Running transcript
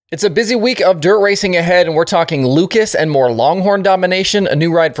It's a busy week of dirt racing ahead, and we're talking Lucas and more Longhorn domination, a new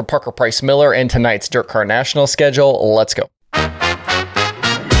ride for Parker Price Miller, and tonight's Dirt Car National schedule. Let's go.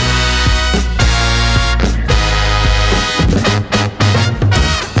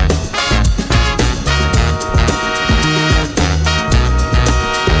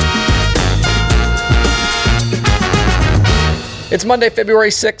 It's Monday,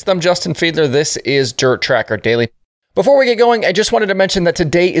 February 6th. I'm Justin Fiedler. This is Dirt Tracker Daily. Before we get going, I just wanted to mention that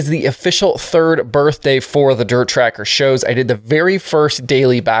today is the official third birthday for the Dirt Tracker shows. I did the very first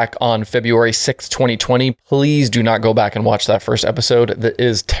daily back on February 6th, 2020. Please do not go back and watch that first episode. That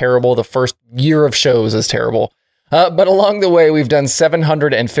is terrible. The first year of shows is terrible. But along the way, we've done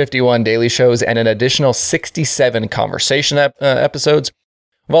 751 daily shows and an additional 67 conversation episodes.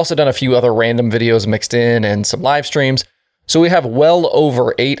 We've also done a few other random videos mixed in and some live streams. So we have well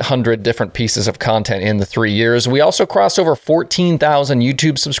over 800 different pieces of content in the 3 years. We also crossed over 14,000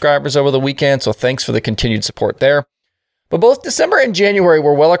 YouTube subscribers over the weekend, so thanks for the continued support there. But both December and January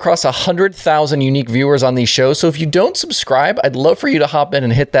were well across 100,000 unique viewers on these shows, so if you don't subscribe, I'd love for you to hop in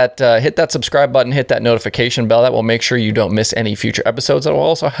and hit that subscribe button, hit that notification bell. That will make sure you don't miss any future episodes. That will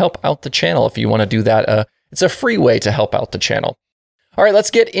also help out the channel if you want to do that. It's a free way to help out the channel. All right,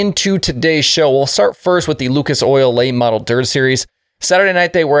 let's get into today's show. We'll start first with the Lucas Oil Late Model Dirt Series. Saturday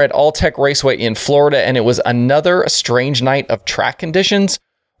night, they were at Alltech Raceway in Florida, and it was another strange night of track conditions.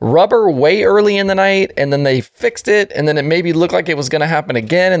 Rubber way early in the night, and then they fixed it, and then it maybe looked like it was going to happen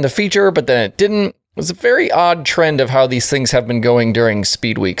again in the feature, but then it didn't. It was a very odd trend of how these things have been going during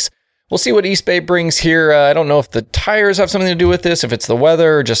speed weeks. We'll see what East Bay brings here. I don't know if the tires have something to do with this, if it's the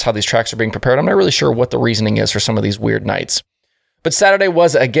weather, or just how these tracks are being prepared. I'm not really sure what the reasoning is for some of these weird nights. But Saturday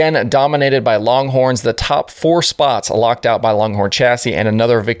was again dominated by Longhorns. The top 4 spots locked out by Longhorn Chassis and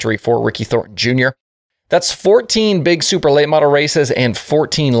another victory for Ricky Thornton Jr. That's 14 big super late model races and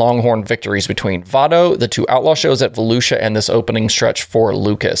 14 Longhorn victories between Vado, the 2 Outlaw shows at Volusia, and this opening stretch for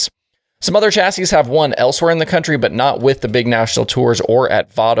Lucas. Some other chassis have won elsewhere in the country, but not with the big national tours or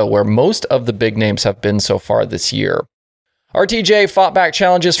at Vado, where most of the big names have been so far this year. RTJ fought back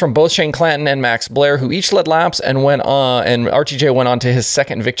challenges from both Shane Clanton and Max Blair, who each led laps and RTJ went on to his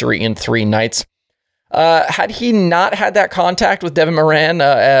second victory in 3 nights. Had he not had that contact with Devin Moran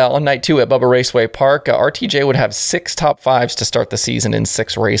on night 2 at Bubba Raceway Park, RTJ would have 6 top 5s to start the season in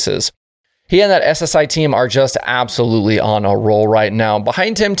 6 races. He and that SSI team are just absolutely on a roll right now.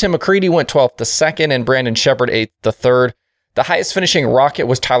 Behind him, Tim McCready went 12th to 2nd and Brandon Shepard 8th to 3rd. The highest finishing rocket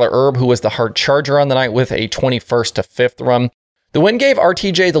was Tyler Erb, who was the hard charger on the night with a 21st to 5th run. The win gave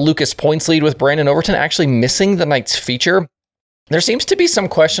RTJ the Lucas points lead, with Brandon Overton actually missing the night's feature. There seems to be some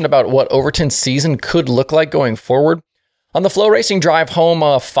question about what Overton's season could look like going forward. On the Flow Racing drive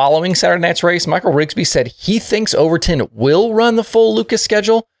home following Saturday night's race, Michael Rigsby said he thinks Overton will run the full Lucas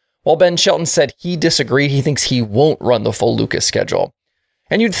schedule, while Ben Shelton said he disagreed. He thinks he won't run the full Lucas schedule.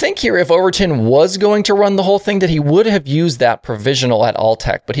 And you'd think here if Overton was going to run the whole thing that he would have used that provisional at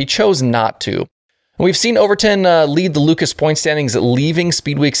Alltech, but he chose not to. We've seen Overton lead the Lucas point standings, leaving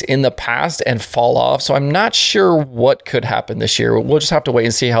speed weeks in the past and fall off, so I'm not sure what could happen this year. We'll just have to wait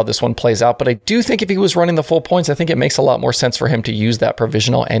and see how this one plays out, but I do think if he was running the full points, I think it makes a lot more sense for him to use that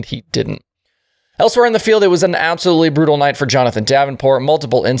provisional, and he didn't. Elsewhere in the field, it was an absolutely brutal night for Jonathan Davenport.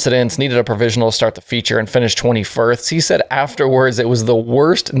 Multiple incidents, needed a provisional to start the feature, and finished 21st. He said afterwards it was the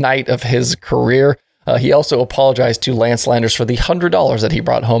worst night of his career. He also apologized to Lance Landers for the $100 that he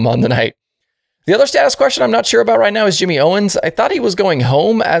brought home on the night. The other status question I'm not sure about right now is Jimmy Owens. I thought he was going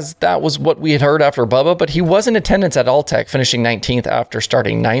home, as that was what we had heard after Bubba, but he was in attendance at Alltech, finishing 19th after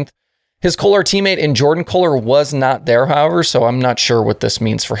starting 9th. His Kohler teammate in Jordan Kohler was not there, however, so I'm not sure what this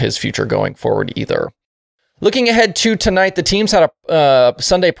means for his future going forward either. Looking ahead to tonight, the teams had a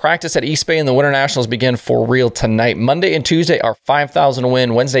Sunday practice at East Bay, and the Winter Nationals begin for real tonight. Monday and Tuesday are 5,000 to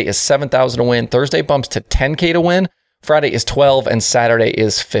win. Wednesday is 7,000 to win. Thursday bumps to 10K to win. Friday is 12, and Saturday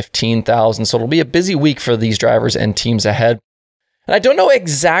is 15,000. So it'll be a busy week for these drivers and teams ahead. And I don't know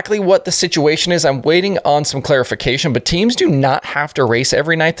exactly what the situation is. I'm waiting on some clarification, but teams do not have to race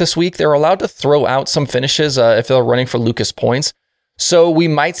every night this week. They're allowed to throw out some finishes if they're running for Lucas points. So we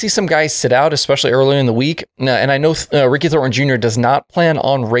might see some guys sit out, especially early in the week. And I know Ricky Thornton Jr. does not plan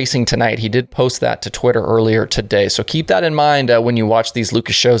on racing tonight. He did post that to Twitter earlier today. So keep that in mind when you watch these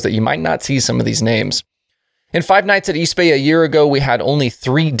Lucas shows, that you might not see some of these names. In 5 nights at East Bay a year ago, we had only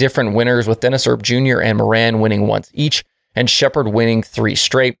 3 different winners, with Dennis Erb Jr. and Moran winning once each, and Shepard winning 3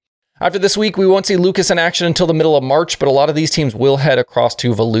 straight. After this week, we won't see Lucas in action until the middle of March, but a lot of these teams will head across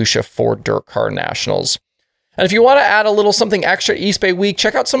to Volusia for Dirt Car Nationals. And if you want to add a little something extra East Bay week,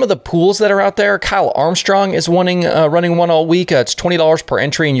 check out some of the pools that are out there. Kyle Armstrong is running one all week. It's $20 per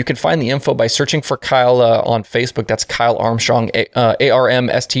entry, and you can find the info by searching for Kyle on Facebook. That's Kyle Armstrong,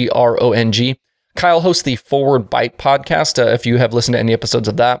 Armstrong. Kyle hosts the Forward Bite podcast, if you have listened to any episodes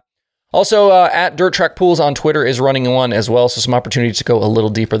of that. Also, at Dirt Track Pools on Twitter is running one as well, so some opportunities to go a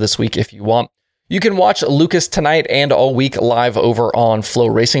little deeper this week if you want. You can watch Lucas tonight and all week live over on Flow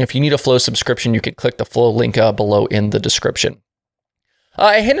Racing. If you need a Flow subscription, you can click the Flow link below in the description.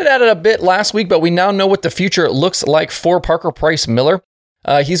 I hinted at it a bit last week, but we now know what the future looks like for Parker Price Miller.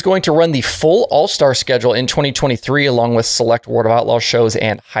 He's going to run the full All-Star schedule in 2023, along with select World of Outlaws shows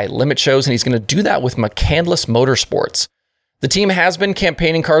and high limit shows, and he's going to do that with McCandless Motorsports. The team has been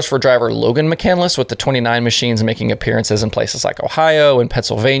campaigning cars for driver Logan McCandless, with the 29 machines making appearances in places like Ohio and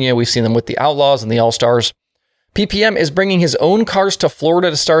Pennsylvania. We've seen them with the Outlaws and the All-Stars. PPM is bringing his own cars to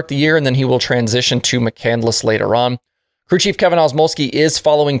Florida to start the year, and then he will transition to McCandless later on. Crew Chief Kevin Osmolsky is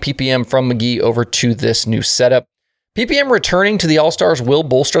following PPM from McGee over to this new setup. PPM returning to the All-Stars will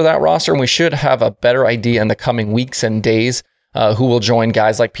bolster that roster, and we should have a better idea in the coming weeks and days who will join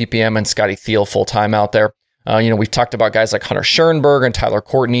guys like PPM and Scotty Thiel full-time out there. We've talked about guys like Hunter Schoenberg and Tyler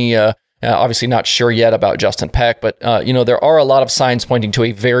Courtney. Obviously not sure yet about Justin Peck, but there are a lot of signs pointing to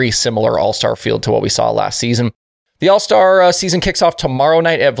a very similar All-Star field to what we saw last season. The All-Star season kicks off tomorrow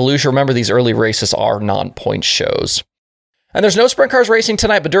night at Volusia. Remember, these early races are non-point shows. And there's no sprint cars racing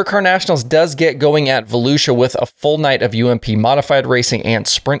tonight, but Dirt Car Nationals does get going at Volusia with a full night of UMP modified racing and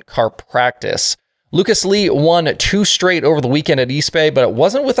sprint car practice. Lucas Lee won 2 straight over the weekend at East Bay, but it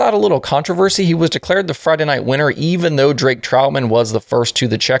wasn't without a little controversy. He was declared the Friday night winner, even though Drake Troutman was the first to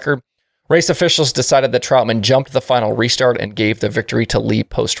the checker. Race officials decided that Troutman jumped the final restart and gave the victory to Lee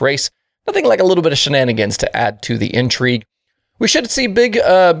post-race. Nothing like a little bit of shenanigans to add to the intrigue. We should see big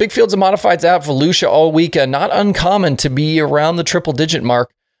fields of modifieds at Volusia all week. Not uncommon to be around the triple-digit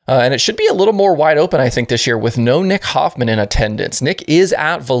mark. And it should be a little more wide open, I think, this year with no Nick Hoffman in attendance. Nick is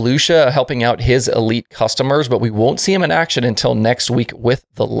at Volusia helping out his elite customers, but we won't see him in action until next week with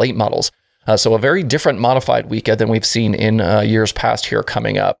the late models. So a very different modified weekend than we've seen in years past here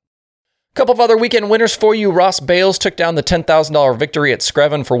coming up. A couple of other weekend winners for you. Ross Bales took down the $10,000 victory at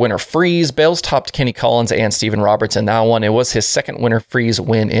Screven for Winter Freeze. Bales topped Kenny Collins and Stephen Roberts in that one. It was his second Winter Freeze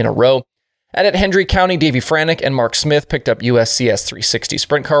win in a row. And at Hendry County, Davey Franick and Mark Smith picked up USCS 360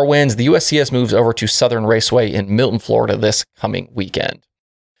 sprint car wins. The USCS moves over to Southern Raceway in Milton, Florida this coming weekend.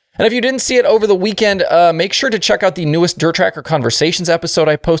 And if you didn't see it over the weekend, make sure to check out the newest Dirt Tracker Conversations episode.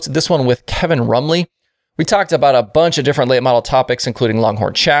 I posted this one with Kevin Rumley. We talked about a bunch of different late model topics, including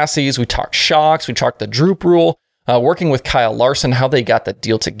Longhorn chassis. We talked shocks. We talked the droop rule, working with Kyle Larson, how they got the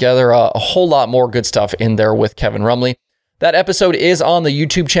deal together. A whole lot more good stuff in there with Kevin Rumley. That episode is on the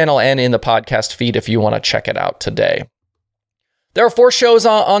YouTube channel and in the podcast feed if you want to check it out today. There are 4 shows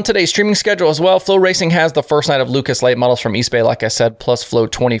on today's streaming schedule as well. Flow Racing has the first night of Lucas late models from East Bay, like I said, plus Flow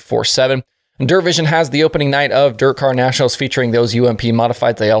 24/7. And Dirt Vision has the opening night of Dirt Car Nationals featuring those UMP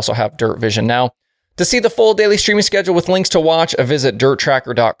modifieds. They also have Dirt Vision now. To see the full daily streaming schedule with links to watch, visit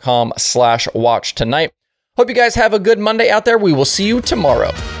dirttracker.com/watch tonight. Hope you guys have a good Monday out there. We will see you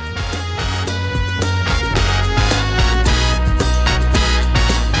tomorrow.